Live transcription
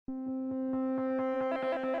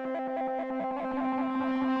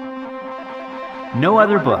No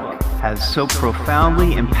other book has so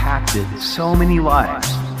profoundly impacted so many lives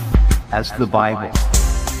as the Bible.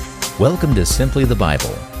 Welcome to Simply the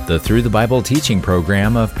Bible, the Through the Bible teaching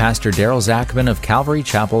program of Pastor Daryl Zachman of Calvary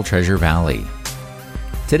Chapel, Treasure Valley.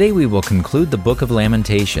 Today we will conclude the book of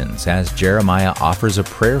Lamentations as Jeremiah offers a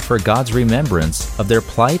prayer for God's remembrance of their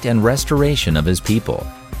plight and restoration of His people.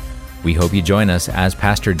 We hope you join us as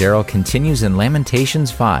Pastor Daryl continues in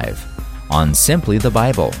Lamentations 5 on Simply the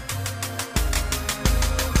Bible.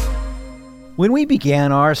 When we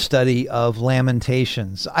began our study of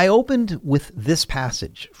Lamentations, I opened with this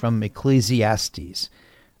passage from Ecclesiastes.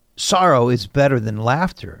 Sorrow is better than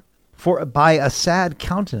laughter, for by a sad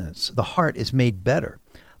countenance the heart is made better.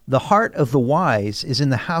 The heart of the wise is in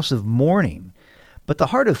the house of mourning, but the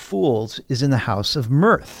heart of fools is in the house of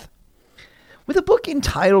mirth. With a book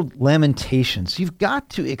entitled Lamentations, you've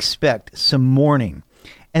got to expect some mourning,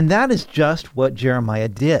 and that is just what Jeremiah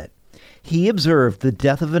did. He observed the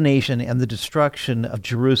death of a nation and the destruction of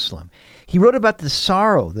Jerusalem. He wrote about the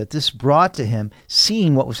sorrow that this brought to him,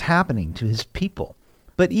 seeing what was happening to his people.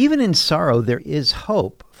 But even in sorrow, there is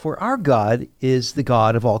hope, for our God is the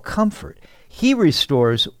God of all comfort. He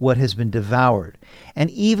restores what has been devoured,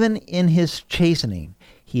 and even in his chastening,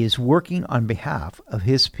 he is working on behalf of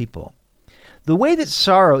his people. The way that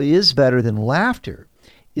sorrow is better than laughter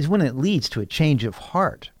is when it leads to a change of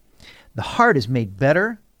heart. The heart is made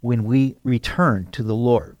better when we return to the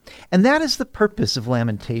Lord. And that is the purpose of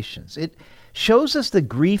Lamentations. It shows us the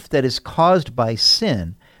grief that is caused by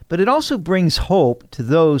sin, but it also brings hope to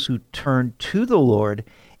those who turn to the Lord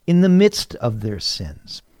in the midst of their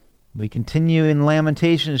sins. We continue in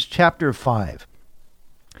Lamentations chapter 5.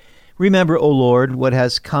 Remember, O Lord, what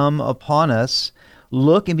has come upon us.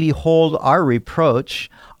 Look and behold our reproach.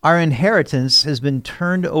 Our inheritance has been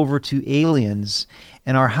turned over to aliens,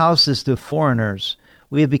 and our houses to foreigners.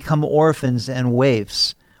 We have become orphans and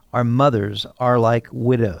waifs. Our mothers are like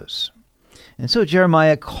widows. And so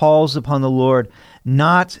Jeremiah calls upon the Lord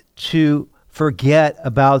not to forget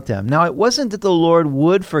about them. Now, it wasn't that the Lord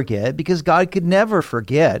would forget, because God could never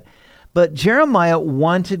forget, but Jeremiah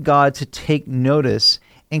wanted God to take notice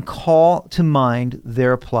and call to mind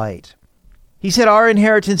their plight. He said, our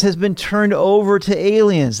inheritance has been turned over to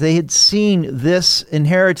aliens. They had seen this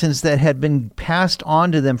inheritance that had been passed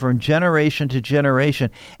on to them from generation to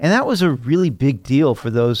generation. And that was a really big deal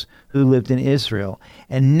for those who lived in Israel.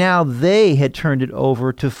 And now they had turned it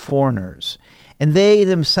over to foreigners. And they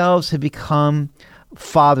themselves had become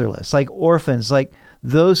fatherless, like orphans, like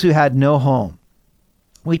those who had no home.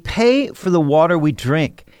 We pay for the water we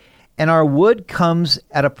drink, and our wood comes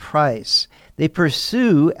at a price. They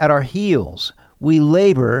pursue at our heels. We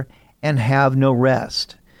labor and have no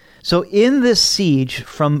rest. So in this siege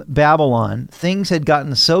from Babylon, things had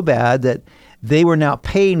gotten so bad that they were now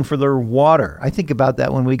paying for their water. I think about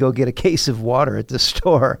that when we go get a case of water at the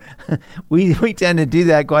store. we tend to do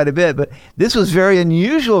that quite a bit, but this was very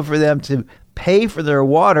unusual for them to pay for their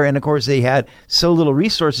water. And of course, they had so little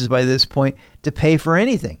resources by this point to pay for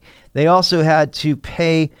anything. They also had to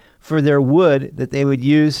pay for their wood that they would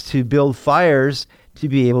use to build fires to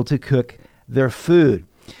be able to cook their food.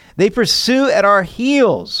 They pursue at our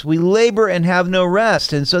heels. We labor and have no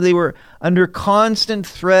rest. And so they were under constant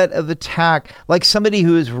threat of attack, like somebody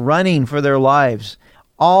who is running for their lives,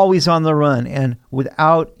 always on the run and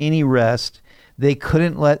without any rest. They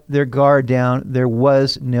couldn't let their guard down. There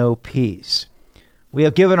was no peace. We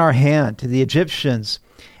have given our hand to the Egyptians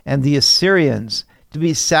and the Assyrians to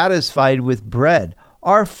be satisfied with bread.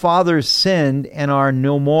 Our fathers sinned and are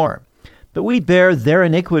no more, but we bear their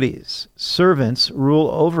iniquities. Servants rule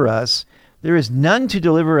over us. There is none to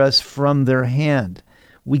deliver us from their hand.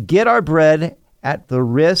 We get our bread at the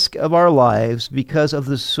risk of our lives because of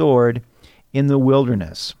the sword in the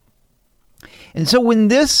wilderness. And so when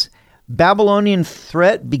this Babylonian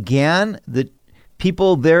threat began, the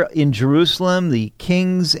people there in Jerusalem, the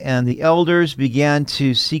kings and the elders, began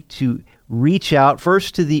to seek to reach out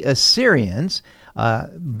first to the Assyrians,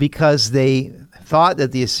 because they thought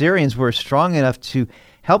that the Assyrians were strong enough to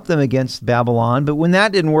help them against Babylon. But when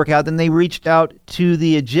that didn't work out, then they reached out to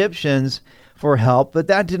the Egyptians for help, but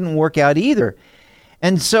that didn't work out either.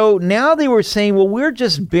 And so now they were saying, well, we're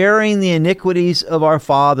just bearing the iniquities of our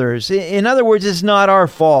fathers. In other words, it's not our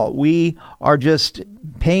fault. We are just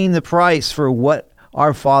paying the price for what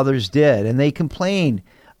our fathers did. And they complained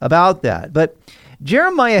about that. But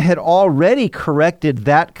Jeremiah had already corrected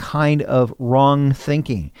that kind of wrong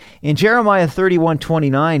thinking. In Jeremiah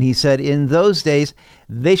 31:29, he said, in those days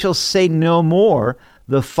they shall say no more,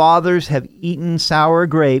 the fathers have eaten sour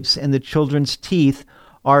grapes, and the children's teeth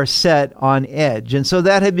are set on edge. And so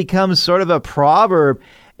that had become sort of a proverb,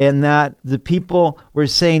 and that the people were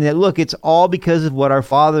saying that, look, it's all because of what our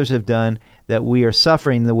fathers have done that we are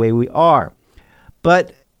suffering the way we are.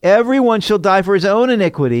 But everyone shall die for his own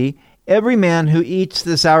iniquity. Every man who eats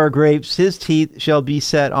the sour grapes, his teeth shall be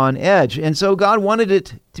set on edge. And so God wanted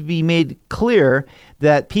it to be made clear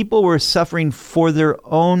that people were suffering for their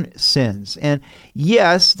own sins. And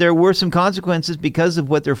yes, there were some consequences because of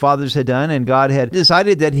what their fathers had done, and God had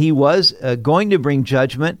decided that he was going to bring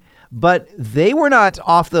judgment, but they were not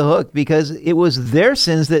off the hook because it was their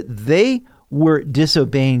sins that they were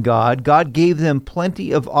disobeying God. God gave them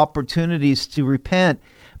plenty of opportunities to repent,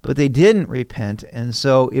 but they didn't repent, and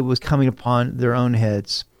so it was coming upon their own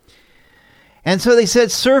heads. And so they said,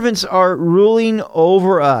 servants are ruling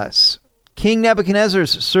over us. King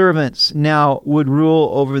Nebuchadnezzar's servants now would rule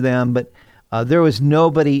over them, but there was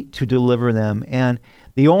nobody to deliver them. And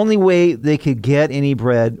the only way they could get any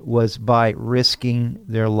bread was by risking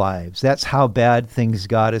their lives. That's how bad things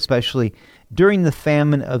got, especially during the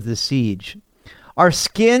famine of the siege. Our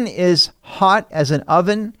skin is hot as an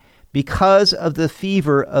oven because of the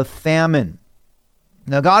fever of famine.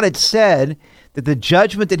 Now, God had said that the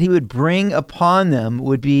judgment that he would bring upon them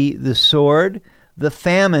would be the sword, the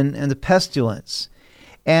famine, and the pestilence.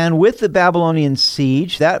 And with the Babylonian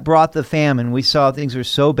siege, that brought the famine. We saw things were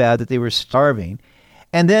so bad that they were starving.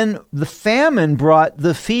 And then the famine brought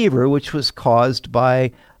the fever, which was caused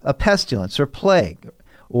by a pestilence or plague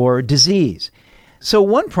or disease. So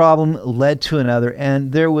one problem led to another,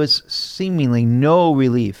 and there was seemingly no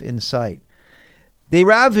relief in sight. They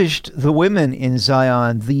ravished the women in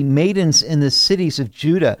Zion, the maidens in the cities of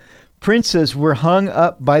Judah. Princes were hung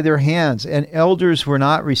up by their hands, and elders were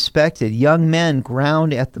not respected. Young men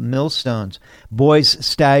ground at the millstones. Boys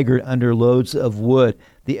staggered under loads of wood.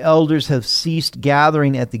 The elders have ceased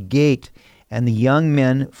gathering at the gate, and the young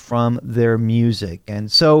men from their music.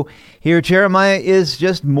 And so here Jeremiah is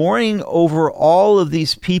just mourning over all of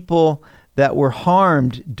these people that were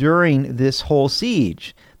harmed during this whole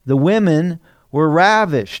siege. The women were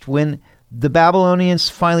ravished. When the Babylonians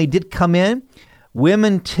finally did come in,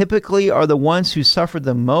 women typically are the ones who suffer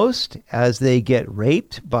the most as they get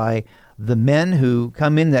raped by the men who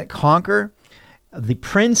come in that conquer. The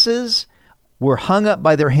princes were hung up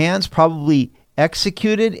by their hands, probably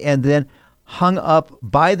executed, and then hung up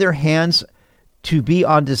by their hands to be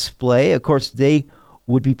on display. Of course, they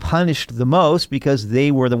would be punished the most because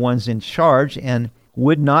they were the ones in charge and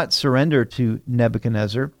would not surrender to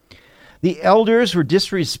Nebuchadnezzar. The elders were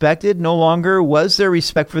disrespected. No longer was there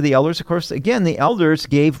respect for the elders. Of course, again, the elders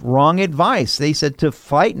gave wrong advice. They said to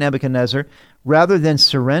fight Nebuchadnezzar rather than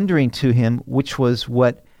surrendering to him, which was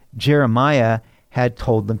what Jeremiah had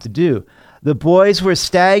told them to do. The boys were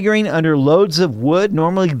staggering under loads of wood.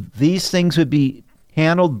 Normally, these things would be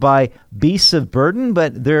handled by beasts of burden,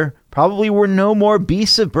 but there probably were no more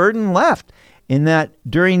beasts of burden left, in that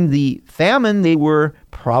during the famine, they were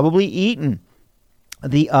probably eaten.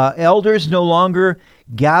 The elders no longer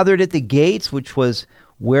gathered at the gates, which was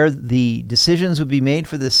where the decisions would be made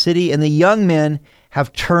for the city, and the young men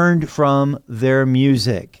have turned from their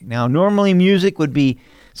music. Now, normally music would be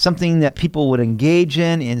something that people would engage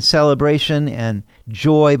in celebration and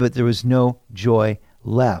joy, but there was no joy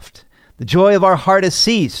left. The joy of our heart has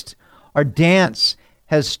ceased. Our dance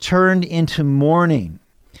has turned into mourning.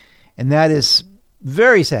 And that is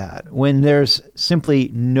very sad when there's simply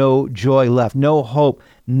no joy left, no hope,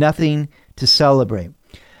 nothing to celebrate.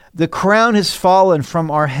 The crown has fallen from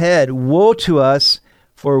our head. Woe to us,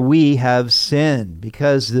 for we have sinned.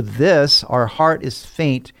 Because of this, our heart is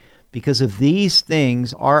faint. Because of these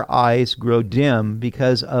things, our eyes grow dim.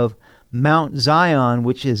 Because of Mount Zion,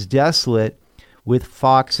 which is desolate, with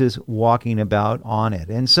foxes walking about on it.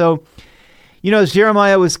 And so, as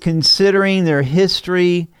Jeremiah was considering their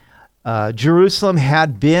history, Jerusalem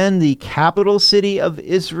had been the capital city of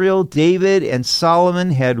Israel. David and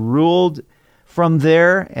Solomon had ruled from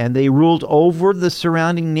there, and they ruled over the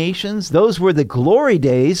surrounding nations. Those were the glory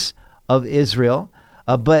days of Israel.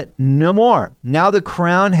 But no more. Now the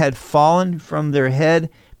crown had fallen from their head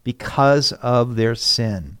because of their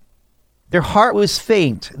sin. Their heart was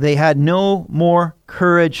faint. They had no more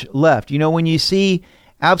courage left. When you see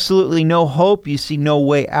absolutely no hope, you see no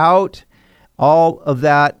way out, all of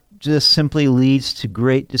that just simply leads to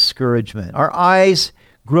great discouragement. Our eyes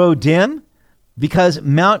grow dim because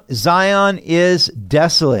Mount Zion is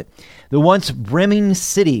desolate. The once brimming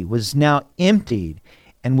city was now emptied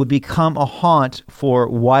and would become a haunt for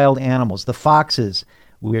wild animals. The foxes,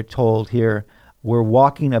 we're told here, were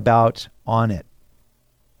walking about on it.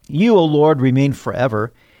 You, O Lord, remain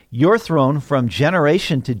forever, your throne from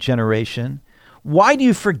generation to generation. Why do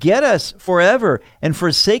you forget us forever and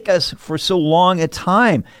forsake us for so long a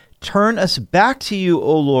time? Turn us back to you,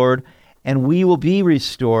 O Lord, and we will be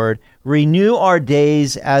restored. Renew our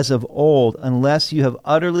days as of old, unless you have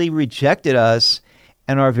utterly rejected us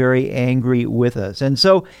and are very angry with us. And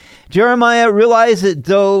so Jeremiah realized that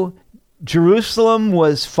though Jerusalem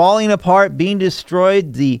was falling apart, being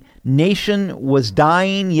destroyed, the nation was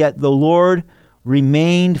dying, yet the Lord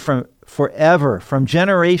remained forever, from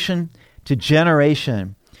generation to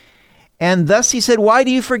generation. And thus he said, why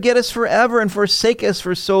do you forget us forever and forsake us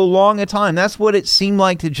for so long a time? That's what it seemed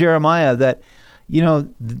like to Jeremiah, that,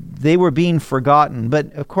 they were being forgotten.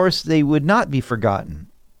 But of course, they would not be forgotten.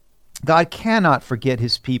 God cannot forget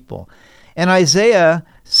his people. And Isaiah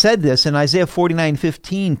said this in Isaiah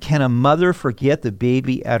 49:15, can a mother forget the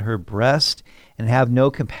baby at her breast and have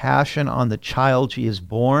no compassion on the child she has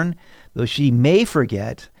born? Though she may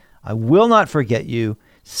forget, I will not forget you.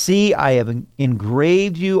 See, I have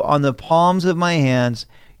engraved you on the palms of my hands.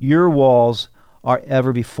 Your walls are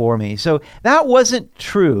ever before me. So that wasn't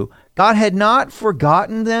true. God had not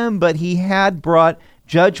forgotten them, but he had brought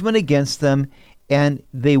judgment against them, and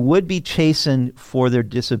they would be chastened for their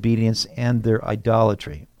disobedience and their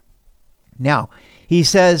idolatry. Now, he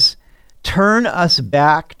says, turn us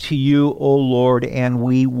back to you, O Lord, and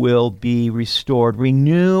we will be restored.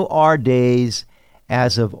 Renew our days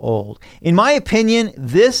as of old. In my opinion,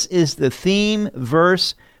 this is the theme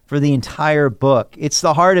verse for the entire book. It's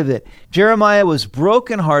the heart of it. Jeremiah was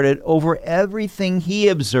brokenhearted over everything he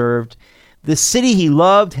observed. The city he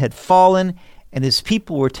loved had fallen, and his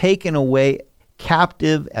people were taken away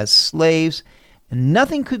captive as slaves, and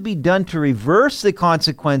nothing could be done to reverse the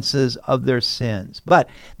consequences of their sins. But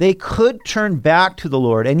they could turn back to the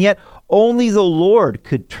Lord, and yet only the Lord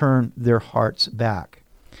could turn their hearts back.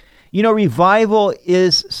 Revival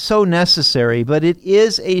is so necessary, but it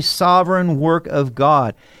is a sovereign work of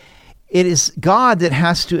God. It is God that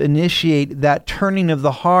has to initiate that turning of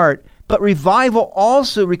the heart, but revival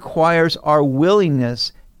also requires our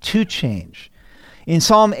willingness to change. In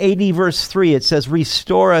Psalm 80, verse 3, it says,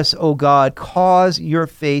 restore us, O God, cause your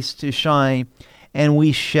face to shine, and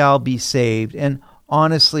we shall be saved. And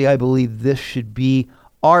honestly, I believe this should be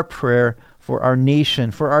our prayer for our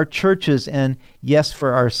nation, for our churches, and yes,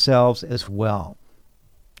 for ourselves as well.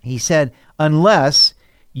 He said, unless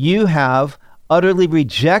you have utterly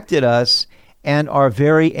rejected us and are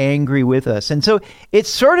very angry with us. And so it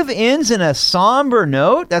sort of ends in a somber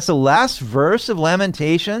note. That's the last verse of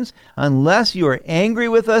Lamentations. Unless you are angry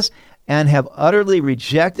with us and have utterly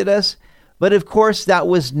rejected us. But of course, that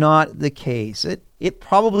was not the case. It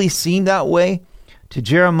probably seemed that way to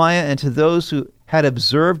Jeremiah and to those who had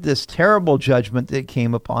observed this terrible judgment that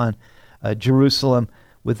came upon Jerusalem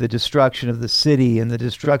with the destruction of the city and the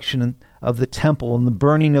destruction of the temple and the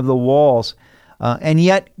burning of the walls. And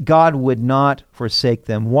yet God would not forsake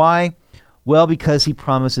them. Why? Well, because he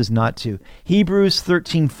promises not to. Hebrews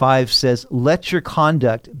 13:5 says, let your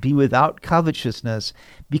conduct be without covetousness.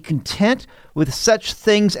 Be content with such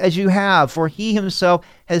things as you have, for he himself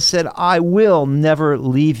has said, I will never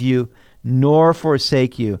leave you nor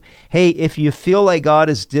forsake you. Hey, if you feel like God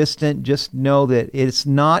is distant, just know that it's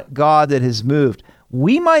not God that has moved.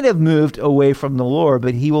 We might have moved away from the Lord,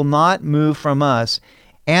 but he will not move from us.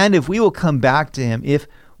 And if we will come back to him, if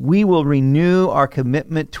we will renew our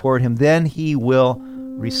commitment toward him, then he will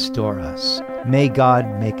restore us. May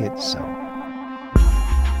God make it so.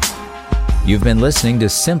 You've been listening to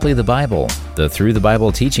Simply the Bible, the Through the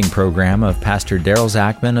Bible teaching program of Pastor Daryl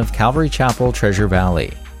Zachman of Calvary Chapel, Treasure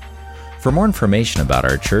Valley. For more information about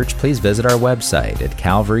our church, please visit our website at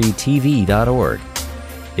calvarytv.org.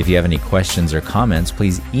 If you have any questions or comments,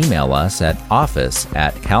 please email us at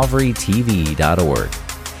office@calvarytv.org.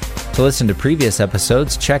 To listen to previous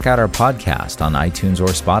episodes, check out our podcast on iTunes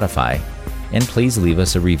or Spotify, and please leave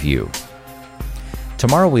us a review.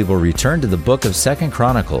 Tomorrow we will return to the book of 2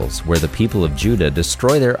 Chronicles, where the people of Judah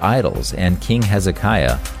destroy their idols and King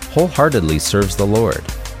Hezekiah wholeheartedly serves the Lord.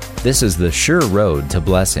 This is the sure road to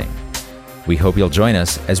blessing. We hope you'll join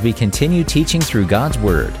us as we continue teaching through God's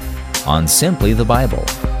Word on Simply the Bible.